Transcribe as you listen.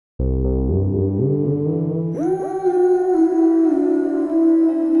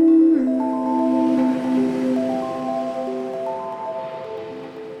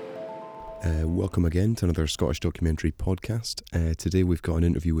Welcome again to another Scottish documentary podcast. Today we've got an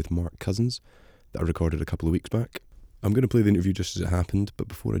interview with Mark Cousins that I recorded a couple of weeks back. I'm going to play the interview just as it happened, but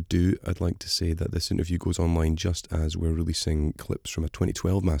before I do, I'd like to say that this interview goes online just as we're releasing clips from a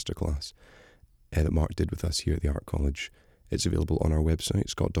 2012 masterclass that Mark did with us here at the Art College. It's available on our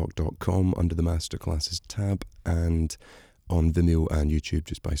website, scottdoc.com, under the Masterclasses tab, and on Vimeo and YouTube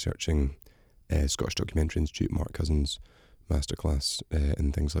just by searching Scottish Documentary Institute, Mark Cousins Masterclass,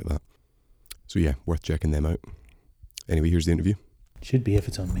 and things like that. So yeah, worth checking them out. Anyway, here's the interview. Should be if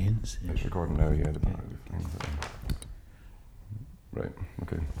it's on mains. It's recording now, yeah. Right,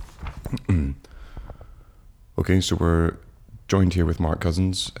 okay. Okay, so we're joined here with Mark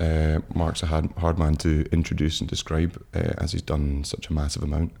Cousins. Mark's a hard man to introduce and describe, as he's done such a massive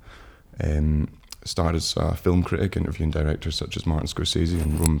amount. Started as a film critic, interviewing directors such as Martin Scorsese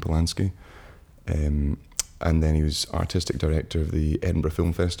and Roman Polanski. And then he was artistic director of the Edinburgh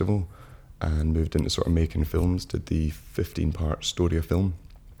Film Festival, and moved into sort of making films, did the 15-part Storia film,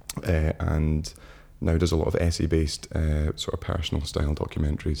 and now does a lot of essay-based sort of personal style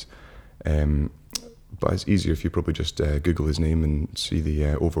documentaries. But it's easier if you probably just Google his name and see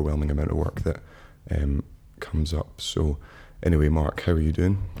the overwhelming amount of work that comes up. So anyway, Mark, how are you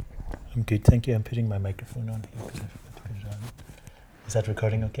doing? I'm good, thank you. I'm putting my microphone on here because I forgot to put it on. Is that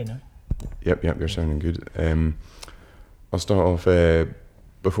recording okay now? Yep, you're sounding good. I'll start off...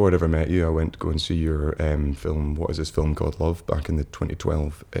 Before I'd ever met you, I went to go and see your film, What Is This Film Called Love, back in the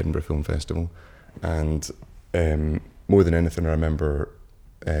 2012 Edinburgh Film Festival. And more than anything, I remember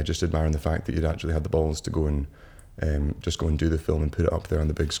just admiring the fact that you'd actually had the balls to go and just go and do the film and put it up there on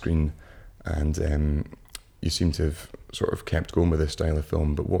the big screen. And you seem to have sort of kept going with this style of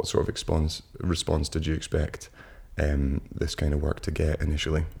film, but what sort of response did you expect this kind of work to get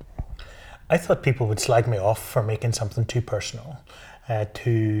initially? I thought people would slag me off for making something too personal.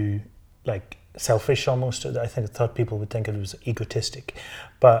 Too selfish almost. I thought people would think it was egotistic,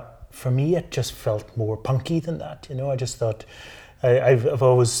 but for me it just felt more punky than that. I just thought I've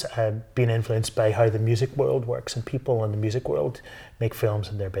always been influenced by how the music world works, and people in the music world make films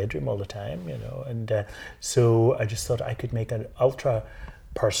in their bedroom all the time. And so I just thought I could make an ultra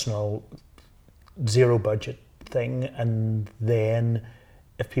personal, zero budget thing, and then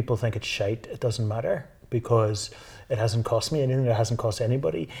if people think it's shite, it doesn't matter, because it hasn't cost me anything, it hasn't cost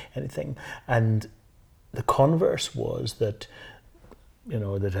anybody anything. And the converse was that,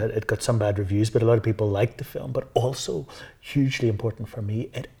 that it got some bad reviews, but a lot of people liked the film. But also, hugely important for me,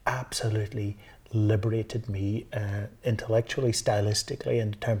 it absolutely liberated me intellectually, stylistically,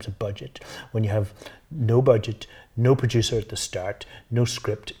 in terms of budget. When you have no budget, no producer at the start, no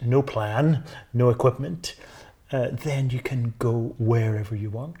script, no plan, no equipment, then you can go wherever you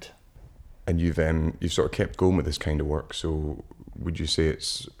want. And you've sort of kept going with this kind of work, so would you say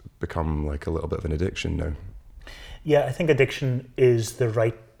it's become like a little bit of an addiction now? Yeah, I think addiction is the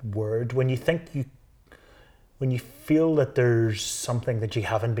right word. When you feel that there's something that you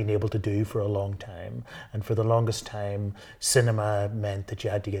haven't been able to do for a long time, and for the longest time, cinema meant that you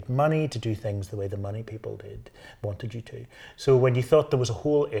had to get money to do things the way the money people wanted you to. So when you thought there was a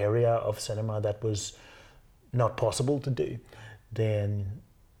whole area of cinema that was not possible to do, then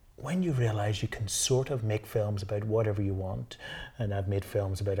when you realize you can sort of make films about whatever you want, and I've made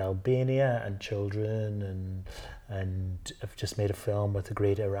films about Albania and children, and I've just made a film with a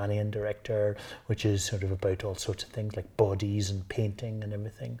great Iranian director, which is sort of about all sorts of things like bodies and painting and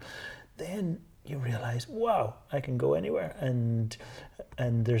everything, then you realize, wow, I can go anywhere, and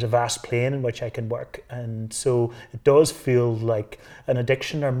there's a vast plane in which I can work. And so it does feel like an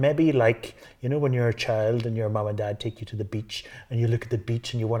addiction, or maybe like, when you're a child and your mom and dad take you to the beach, and you look at the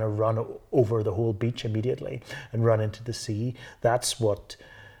beach and you want to run over the whole beach immediately and run into the sea. That's what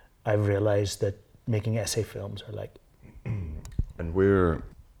I've realized that making essay films are like. And where,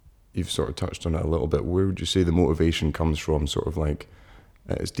 you've sort of touched on it a little bit, where would you say the motivation comes from, sort of like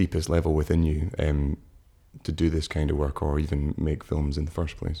at its deepest level within you, to do this kind of work, or even make films in the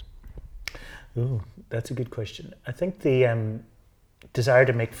first place? Oh, that's a good question. I think the desire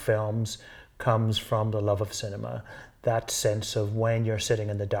to make films comes from the love of cinema. That sense of when you're sitting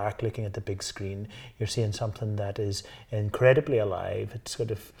in the dark looking at the big screen, you're seeing something that is incredibly alive. It's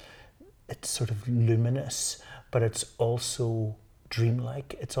sort of luminous, but it's also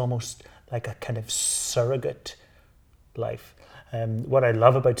dreamlike. It's almost like a kind of surrogate life. What I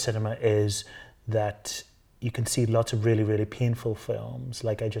love about cinema is that you can see lots of really, really painful films.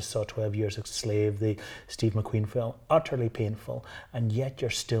 Like I just saw 12 Years a Slave, the Steve McQueen film, utterly painful, and yet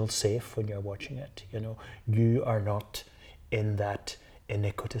you're still safe when you're watching it. You know, you are not in that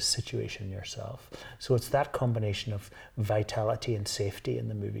iniquitous situation yourself. So it's that combination of vitality and safety in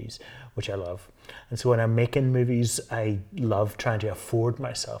the movies, which I love. And so when I'm making movies, I love trying to afford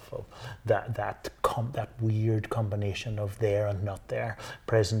myself of that weird combination of there and not there,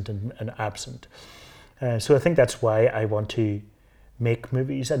 present and absent. So I think that's why I want to make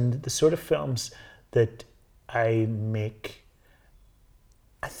movies, and the sort of films that I make,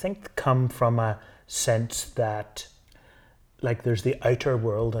 I think, come from a sense that, like, there's the outer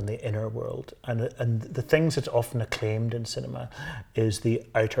world and the inner world, and the things that's often acclaimed in cinema is the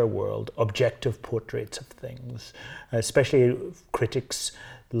outer world, objective portraits of things. Especially critics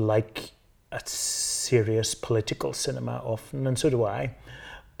like a serious political cinema often, and so do I.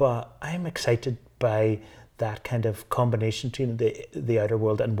 But I'm excited by that kind of combination between the outer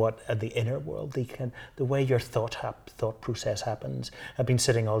world and the inner world, the way your thought process happens. I've been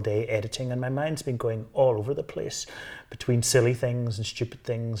sitting all day editing, and my mind's been going all over the place between silly things and stupid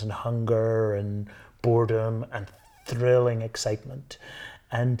things and hunger and boredom and thrilling excitement.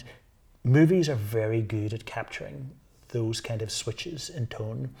 And movies are very good at capturing those kind of switches in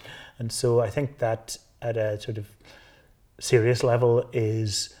tone. And so I think that at a sort of serious level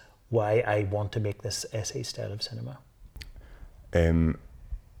is why I want to make this essay style of cinema.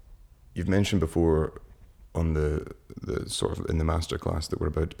 You've mentioned before on the sort of in the masterclass that we're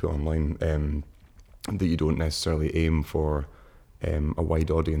about to put online that you don't necessarily aim for a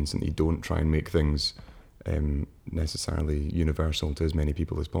wide audience, and that you don't try and make things necessarily universal to as many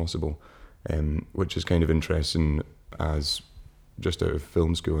people as possible, which is kind of interesting, as just out of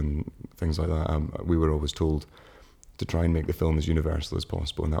film school and things like that, we were always told to try and make the film as universal as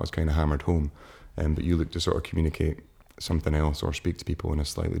possible, and that was kind of hammered home. But you look to sort of communicate something else or speak to people in a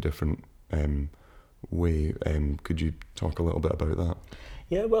slightly different way. Could you talk a little bit about that?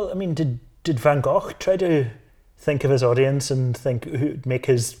 Yeah, well, I mean, did Van Gogh try to think of his audience and make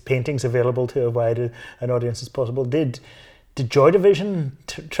his paintings available to as wide an audience as possible? Did Joy Division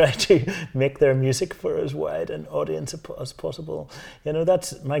try to make their music for as wide an audience as possible? You know,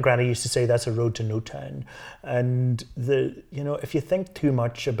 that's, my granny used to say, that's a road to no town. And if you think too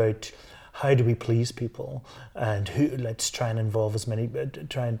much about how do we please people and let's try and involve as many,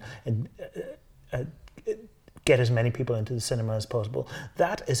 try and get as many people into the cinema as possible,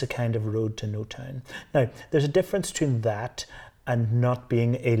 that is a kind of road to no town. Now, there's a difference between that and not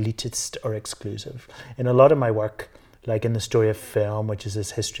being elitist or exclusive. In a lot of my work, like in The Story of Film, which is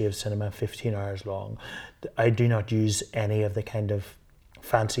this history of cinema, 15 hours long, I do not use any of the kind of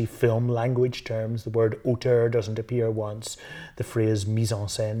fancy film language terms. The word auteur doesn't appear once. The phrase mise en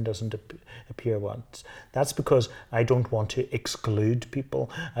scène doesn't appear once. That's because I don't want to exclude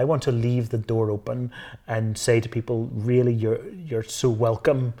people. I want to leave the door open and say to people, really, you're so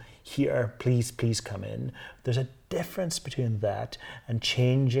welcome here. Please come in. There's a difference between that and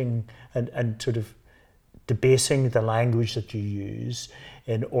changing and sort of debasing the language that you use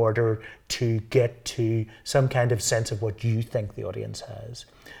in order to get to some kind of sense of what you think the audience has.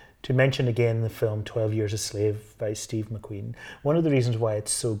 To mention again the film 12 Years a Slave by Steve McQueen, one of the reasons why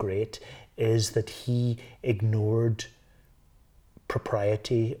it's so great is that he ignored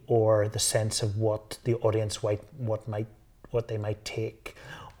propriety or the sense of what the audience what they might take,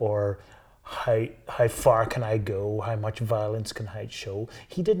 or how far can I go? How much violence can I show?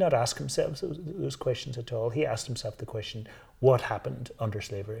 He did not ask himself those questions at all. He asked himself the question, what happened under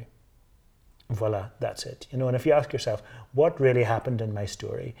slavery? Voila, that's it. You know, and if you ask yourself, what really happened in my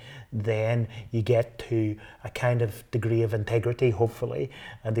story, then you get to a kind of degree of integrity, hopefully,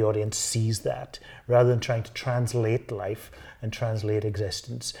 and the audience sees that, rather than trying to translate life and translate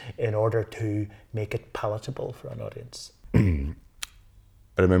existence in order to make it palatable for an audience. I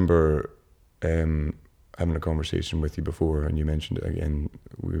remember having a conversation with you before, and you mentioned it again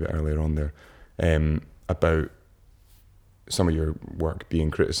a wee bit earlier on there, about some of your work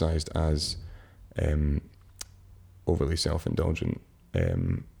being criticised as overly self-indulgent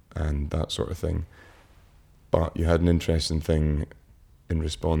and that sort of thing. But you had an interesting thing in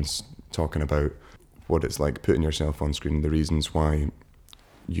response, talking about what it's like putting yourself on screen, the reasons why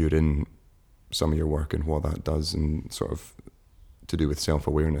you're in some of your work and what that does, and sort of to do with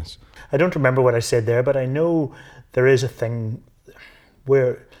self-awareness. I don't remember what I said there, but I know there is a thing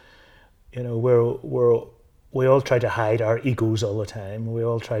where, you know, we all try to hide our egos all the time. We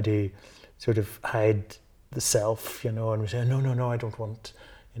all try to sort of hide the self, you know, and we say, no, I don't want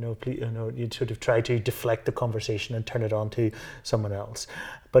Please, you'd sort of try to deflect the conversation and turn it on to someone else.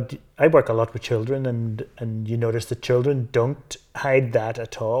 But I work a lot with children, and you notice that children don't hide that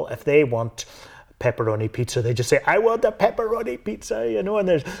at all. If they want pepperoni pizza, they just say, "I want a pepperoni pizza,"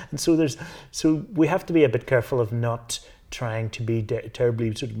 so we have to be a bit careful of not trying to be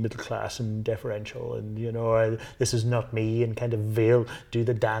terribly sort of middle class and deferential, and this is not me, and kind of do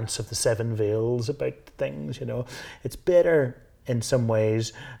the dance of the seven veils about things. It's better in some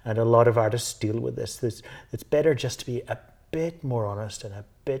ways, and a lot of artists deal with this. It's better just to be a bit more honest and a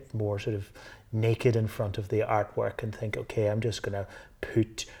bit more sort of naked in front of the artwork and think, okay, I'm just going to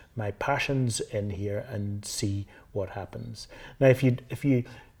put my passions in here and see what happens. Now, if you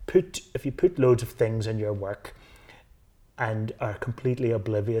put loads of things in your work and are completely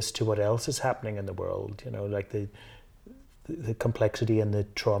oblivious to what else is happening in the world, like the complexity and the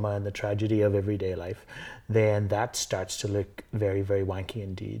trauma and the tragedy of everyday life, then that starts to look very, very wanky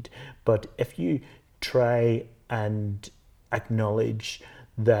indeed. But if you try and acknowledge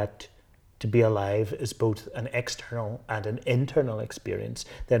that to be alive is both an external and an internal experience,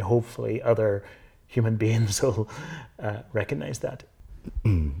 then hopefully other human beings will recognize that.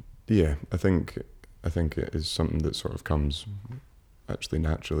 Yeah, I think it is something that sort of comes actually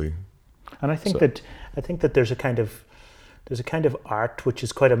naturally. And I think that there's a kind of art which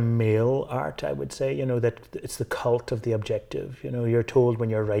is quite a male art, I would say, that it's the cult of the objective. You're told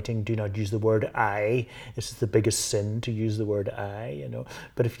when you're writing, do not use the word I. This is the biggest sin, to use the word I,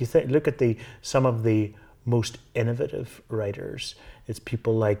 But if you look at some of the most innovative writers, it's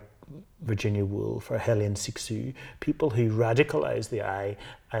people like Virginia Woolf or Hélène Cixous, people who radicalized the I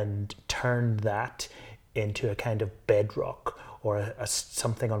and turned that into a kind of bedrock or a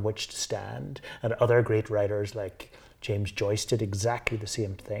something on which to stand. And other great writers like James Joyce did exactly the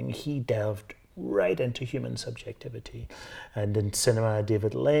same thing. He delved right into human subjectivity. And in cinema,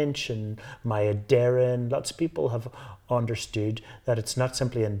 David Lynch and Maya Deren, lots of people have understood that it's not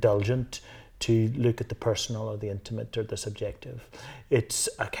simply indulgent to look at the personal or the intimate or the subjective. It's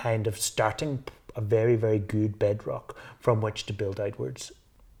a kind of starting a very, very good bedrock from which to build outwards.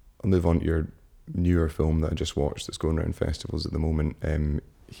 I'll move on to your newer film that I just watched that's going around festivals at the moment,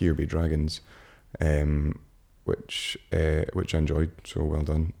 Here Be Dragons, which I enjoyed, so well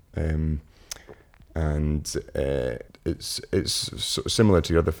done. And it's similar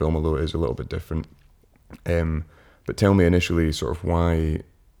to the other film, although it is a little bit different. But tell me initially sort of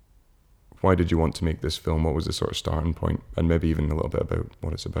why did you want to make this film? What was the sort of starting point? And maybe even a little bit about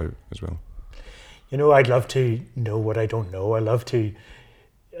what it's about as well. I'd love to know what I don't know. I'd love to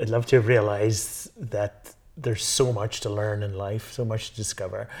realize that there's so much to learn in life, so much to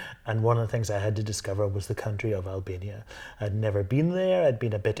discover. And one of the things I had to discover was the country of Albania. I'd never been there. I'd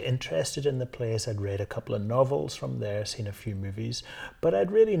been a bit interested in the place. I'd read a couple of novels from there, seen a few movies, but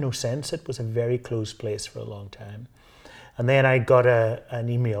I'd really no sense. It was a very closed place for a long time. And then I got an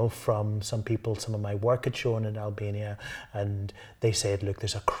email from some people, some of my work had shown in Albania, and they said, look,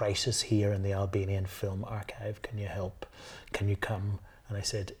 there's a crisis here in the Albanian Film Archive. Can you help? Can you come? And I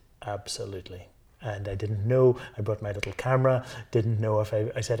said, absolutely. And I didn't know, I brought my little camera, didn't know if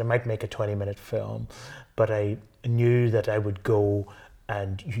I said I might make a 20-minute film, but I knew that I would go,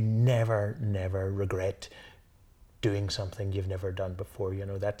 and you never regret doing something you've never done before,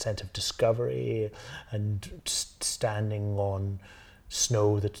 that sense of discovery and standing on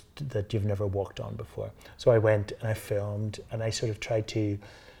snow that you've never walked on before. So I went and I filmed, and I sort of tried to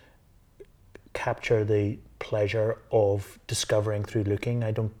capture the pleasure of discovering through looking. I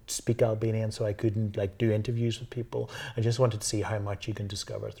don't speak Albanian, so I couldn't do interviews with people. I just wanted to see how much you can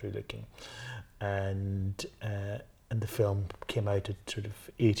discover through looking. And the film came out at sort of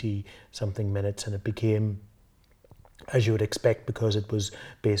 80 something minutes, and it became, as you would expect, because it was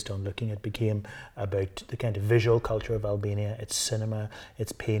based on looking, it became about the kind of visual culture of Albania, its cinema,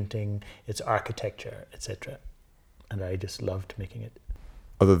 its painting, its architecture, etc. And I just loved making it.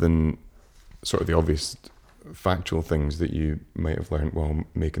 Other than sort of the obvious factual things that you might have learned while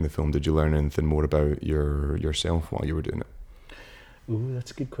making the film, did you learn anything more about yourself while you were doing it? Ooh,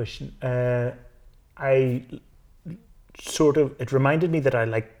 that's a good question. It reminded me that I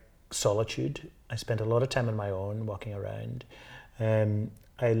like solitude. I spent a lot of time on my own, walking around. I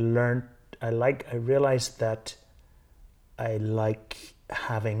realized that I like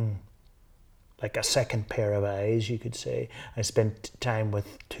having like a second pair of eyes, you could say. I spent time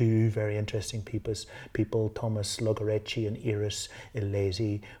with two very interesting people, Thomas Logorecki and Iris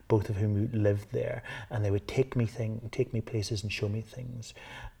Ilesi, both of whom lived there, and they would take me places and show me things.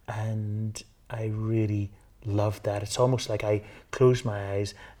 And I really loved that. It's almost like I closed my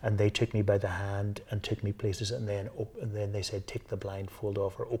eyes and they took me by the hand and took me places, and then they said, take the blindfold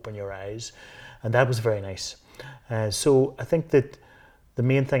off or open your eyes. And that was very nice. So I think that the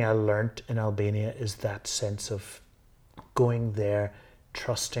main thing I learned in Albania is that sense of going there,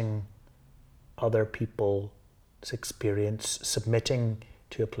 trusting other people's experience, submitting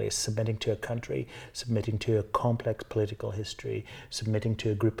to a place, submitting to a country, submitting to a complex political history, submitting to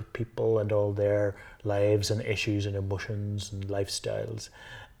a group of people and all their lives and issues and emotions and lifestyles,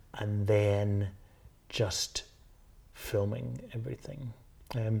 and then just filming everything.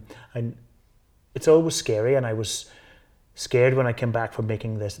 And it's always scary, and I was scared when I came back from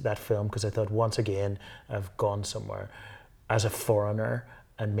making that film, because I thought, once again, I've gone somewhere as a foreigner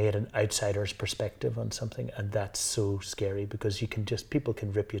and made an outsider's perspective on something, and that's so scary, because people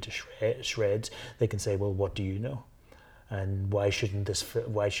can rip you to shreds. They can say, well, what do you know? And why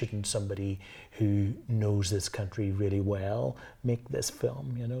shouldn't somebody who knows this country really well make this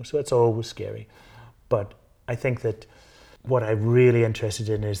film, you know? So it's always scary. But I think that what I'm really interested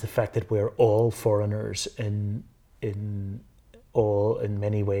in is the fact that we're all foreigners in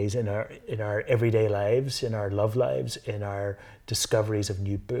many ways, in our everyday lives, in our love lives, in our discoveries of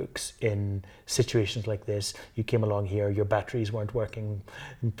new books, in situations like this. You came along here, your batteries weren't working,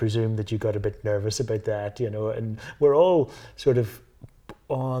 and presume that you got a bit nervous about that, you know, and we're all sort of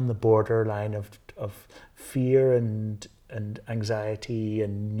on the borderline of fear and anxiety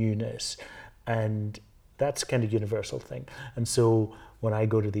and newness, and that's kind of universal thing. And so when I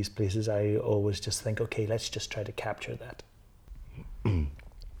go to these places, I always just think, okay, let's just try to capture that.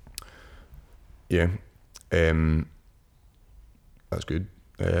 Yeah, that's good.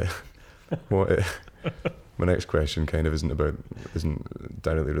 My next question kind of isn't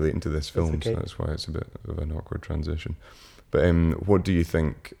directly relating to this film, okay. So that's why it's a bit of an awkward transition. But what do you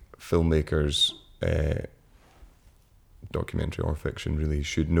think filmmakers, documentary or fiction, really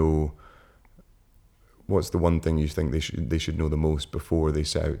should know? What's the one thing you think they should know the most before they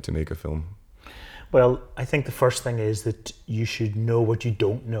set out to make a film? Well, I think the first thing is that you should know what you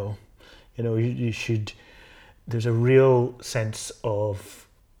don't know. You know, you should. There's a real sense of,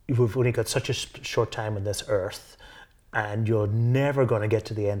 we've only got such a short time on this earth, and you're never going to get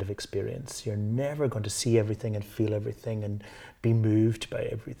to the end of experience. You're never going to see everything and feel everything and be moved by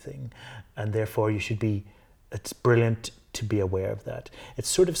everything. And therefore it's brilliant to be aware of that. It's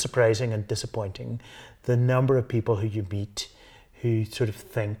sort of surprising and disappointing, the number of people who you meet who sort of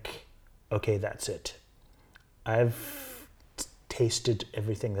think, okay, that's it. I've tasted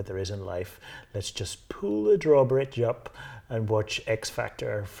everything that there is in life. Let's just pull the drawbridge up and watch X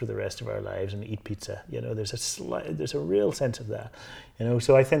Factor for the rest of our lives and eat pizza. You know, there's a real sense of that. You know,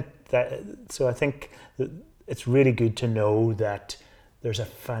 so I think that it's really good to know that there's a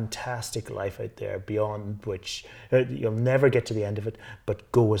fantastic life out there beyond which you'll never get to the end of it,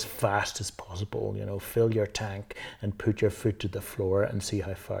 but go as fast as possible. You know, fill your tank and put your foot to the floor and see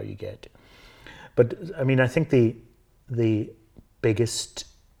how far you get. But I mean, I think the biggest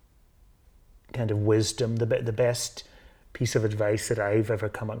kind of wisdom, the best piece of advice that I've ever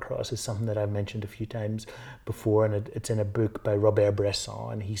come across is something that I've mentioned a few times before, and it's in a book by Robert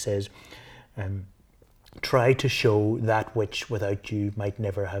Bresson, and he says, try to show that which without you might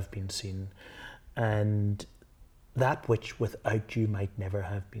never have been seen, and that which without you might never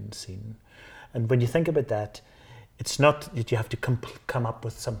have been seen. And when you think about that, it's not that you have to come up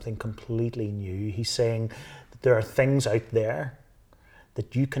with something completely new. He's saying that there are things out there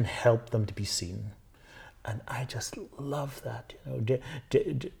that you can help them to be seen. And I just love that. You know,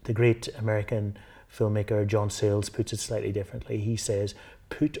 the great American filmmaker John Sayles puts it slightly differently. He says,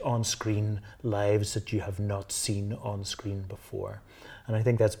 put on screen lives that you have not seen on screen before. And I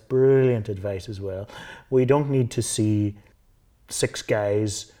think that's brilliant advice as well. We don't need to see 6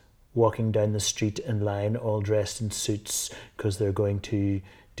 guys walking down the street in line all dressed in suits because they're going to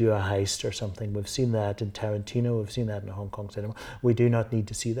do a heist or something. We've seen that in Tarantino, we've seen that in Hong Kong cinema. We do not need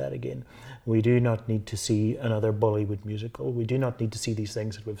to see that again. We do not need to see another Bollywood musical. We do not need to see these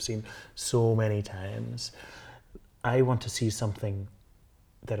things that we've seen so many times. I want to see something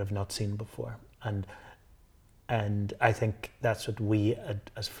that I've not seen before. And I think that's what we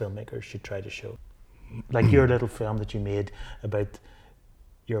as filmmakers should try to show. Like your little film that you made about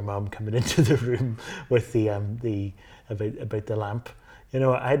your mom coming into the room with about the lamp. You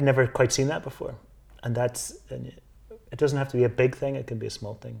know, I'd never quite seen that before, and it doesn't have to be a big thing; it can be a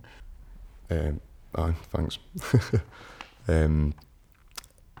small thing. Thanks.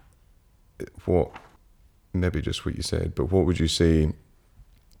 Maybe just what you said, but what would you say,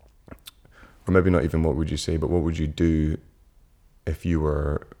 or maybe not even what would you say, but what would you do if you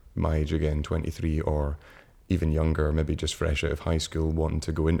were my age again, 23, or even younger, maybe just fresh out of high school, wanting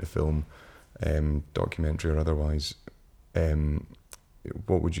to go into film, documentary or otherwise,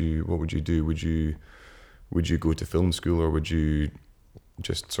 what would you do? Would you go to film school, or would you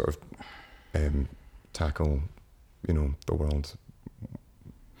just sort of tackle, the world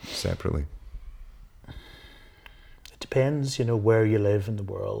separately? It depends, where you live in the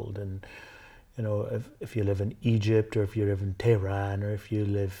world, and if you live in Egypt, or if you live in Tehran, or if you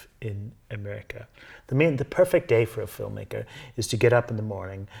live in America. The perfect day for a filmmaker is to get up in the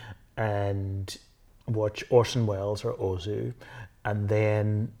morning and watch Orson Welles or Ozu, and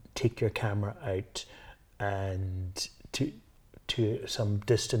then take your camera out and to some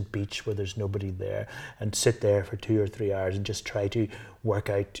distant beach where there's nobody there, and sit there for 2 or 3 hours and just try to work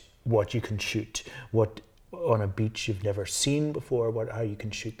out what you can shoot, what on a beach you've never seen before, how you can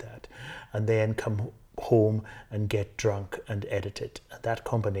shoot that, and then come home and get drunk and edit it. And that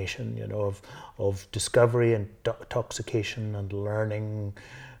combination, of discovery and intoxication and learning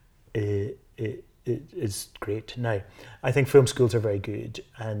is great. Now, I think film schools are very good,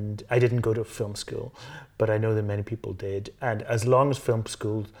 and I didn't go to film school, but I know that many people did. And as long as film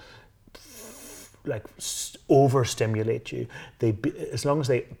schools overstimulate you, as long as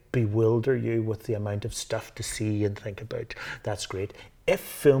they bewilder you with the amount of stuff to see and think about, that's great. If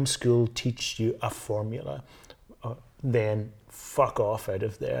film school teach you a formula, then fuck off out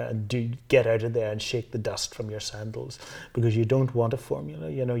of there, and get out of there and shake the dust from your sandals, because you don't want a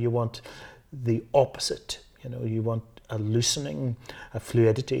formula. You want the opposite. You want a loosening, a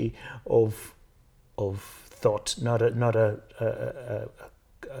fluidity of thought, not a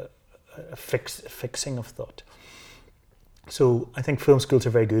fixing of thought. So I think film schools are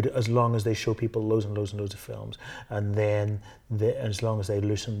very good as long as they show people loads and loads and loads of films, and then as long as they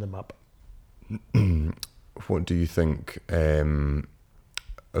loosen them up. What do you think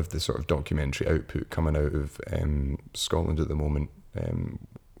of the sort of documentary output coming out of Scotland at the moment?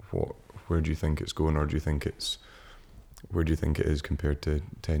 Where do you think it's going, or where do you think it is compared to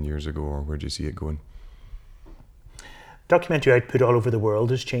 10 years ago, or where do you see it going? Documentary output all over the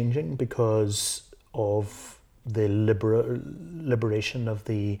world is changing because of the liberation of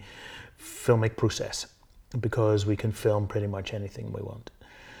the filmic process, because we can film pretty much anything we want.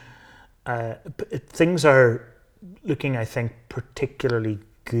 Things are looking, I think, particularly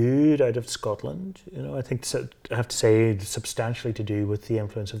good out of Scotland. I think I have to say substantially to do with the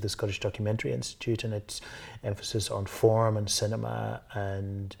influence of the Scottish Documentary Institute and its emphasis on form and cinema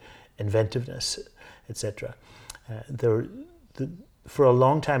and inventiveness, etc. For a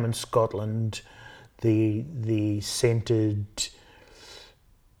long time in Scotland, the sainted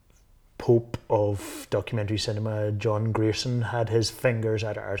Pope of documentary cinema, John Grierson, had his fingers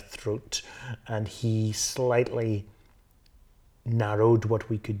at our throat, and he slightly narrowed what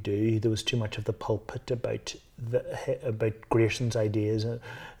we could do. There was too much of the pulpit about Grierson's ideas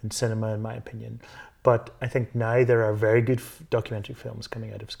in cinema, in my opinion. But I think now there are very good documentary films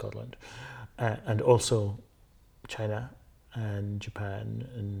coming out of Scotland, and also China and Japan,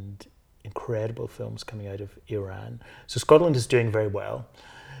 and incredible films coming out of Iran. So Scotland is doing very well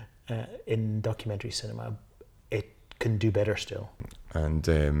in documentary cinema. It can do better still.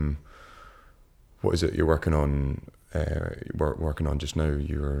 And what is it you're working on? Working on just now?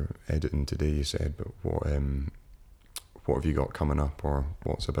 You're editing today, you said, but what have you got coming up, or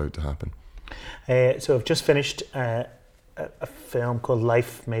what's about to happen? So I've just finished a film called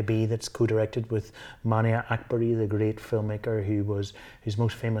Life May Be, that's co-directed with Mania Akbari, the great filmmaker who's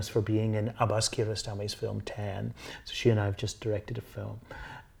most famous for being in Abbas Kiarostami's film 10. So she and I have just directed a film,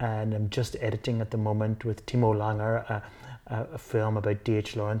 and I'm just editing at the moment with Timo Langer a film about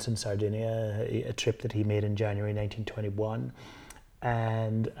D.H. Lawrence in Sardinia, a trip that he made in January 1921.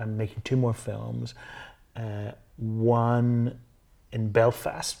 And I'm making 2 more films, one in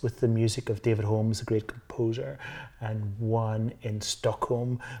Belfast with the music of David Holmes, the great composer, and one in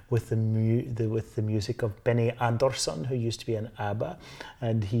Stockholm with the music of Benny Andersson, who used to be in ABBA,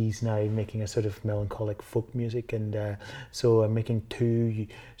 and he's now making a sort of melancholic folk music. And so I'm making 2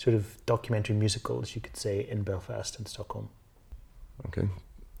 sort of documentary musicals, you could say, in Belfast and Stockholm. Okay.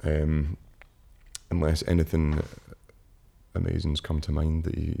 Unless anything amazing's come to mind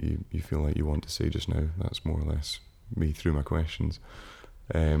that you feel like you want to say just now, that's more or less me through my questions.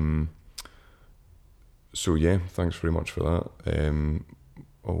 So yeah, thanks very much for that.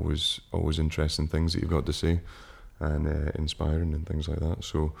 Always interesting things that you've got to say, and inspiring and things like that.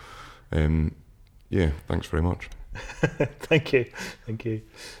 So yeah, thanks very much. Thank you.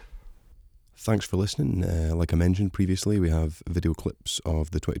 Thanks for listening. Like I mentioned previously, we have video clips of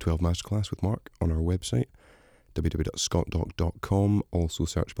the 2012 Masterclass with Mark on our website, www.scottdoc.com, also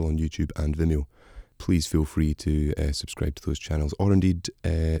searchable on YouTube and Vimeo. please feel free to subscribe to those channels, or indeed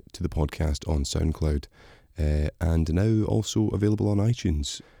to the podcast on SoundCloud, and now also available on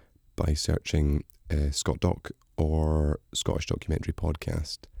iTunes by searching Scott Doc or Scottish Documentary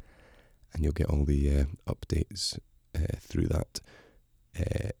Podcast, and you'll get all the updates through that.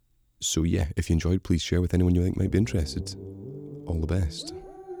 So yeah, if you enjoyed, please share with anyone you think might be interested. All the best.